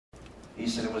He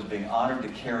said it was being honored to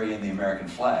carry in the American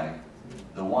flag,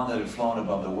 the one that had flown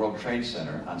above the World Trade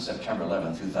Center on September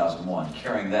 11, 2001,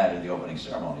 carrying that in the opening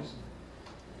ceremonies.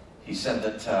 He said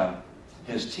that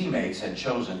his teammates had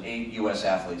chosen 8 U.S.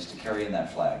 athletes to carry in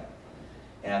that flag.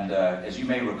 And as you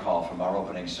may recall from our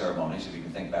opening ceremonies, if you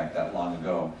can think back that long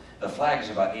ago, the flag is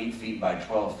about 8 feet by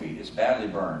 12 feet. It's badly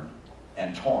burned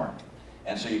and torn.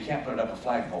 And so you can't put it up a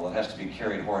flagpole. It has to be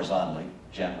carried horizontally,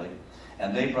 gently.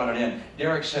 And they brought it in.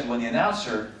 Derek said when the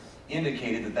announcer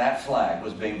indicated that that flag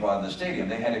was being brought in the stadium,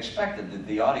 they had expected that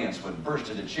the audience would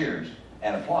burst into cheers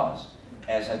and applause,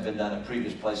 as had been done at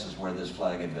previous places where this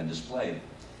flag had been displayed.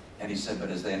 And he said,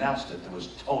 but as they announced it, there was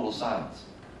total silence,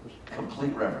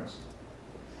 complete reverence.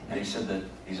 And he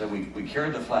said we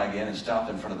carried the flag in and stopped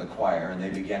in front of the choir, and they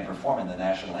began performing the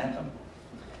national anthem.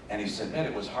 And he said, man,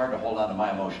 it was hard to hold on to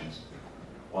my emotions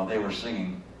while they were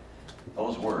singing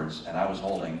those words, and I was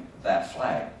holding that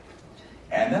flag.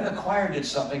 And then the choir did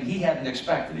something he hadn't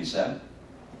expected, he said.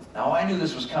 Now, I knew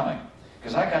this was coming,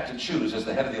 because I got to choose, as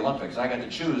the head of the Olympics, I got to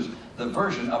choose the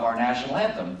version of our national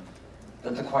anthem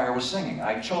that the choir was singing.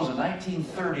 I chose a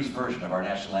 1930s version of our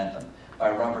national anthem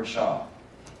by Robert Shaw,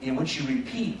 in which you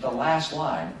repeat the last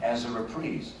line as a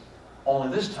reprise.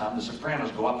 Only this time, the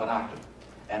sopranos go up an octave,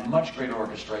 and much greater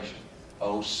orchestration.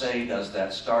 Oh, say does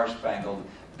that star-spangled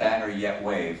banner yet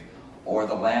wave, or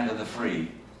the land of the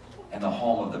free and the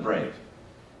home of the brave.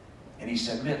 And he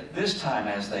said, this time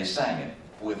as they sang it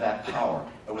with that power,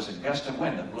 there was a gust of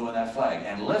wind that blew in that flag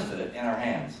and lifted it in our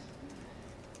hands.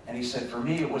 And he said, for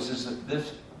me, it was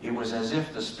as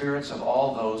if the spirits of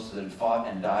all those that had fought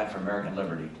and died for American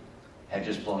liberty had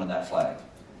just blown in that flag.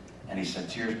 And he said,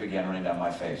 tears began running down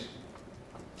my face.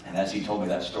 And as he told me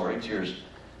that story, tears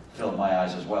filled my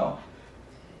eyes as well.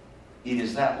 It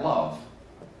is that love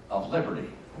of liberty,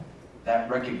 that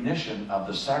recognition of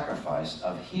the sacrifice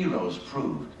of heroes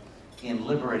proved in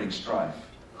liberating strife,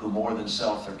 who more than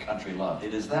self their country loved.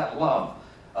 It is that love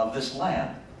of this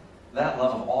land, that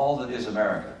love of all that is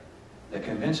America, that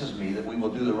convinces me that we will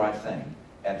do the right thing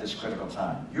at this critical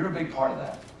time. You're a big part of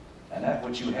that. And that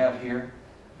what you have here,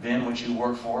 then what you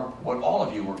work for, what all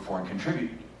of you work for and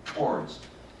contribute towards,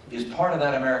 is part of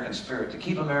that American spirit, to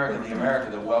keep America the America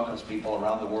that welcomes people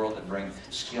around the world, that bring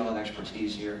skill and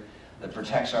expertise here, that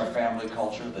protects our family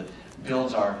culture, that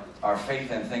builds our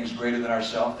faith in things greater than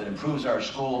ourselves, that improves our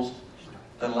schools,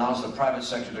 that allows the private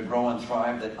sector to grow and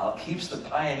thrive, that keeps the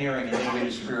pioneering and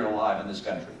innovative spirit alive in this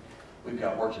country. We've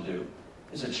got work to do.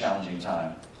 It's a challenging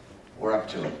time. We're up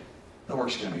to it. The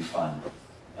work's going to be fun.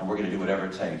 And we're going to do whatever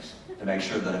it takes to make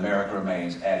sure that America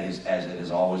remains, as it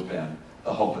has always been,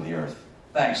 the hope of the earth.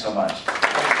 Thanks so much.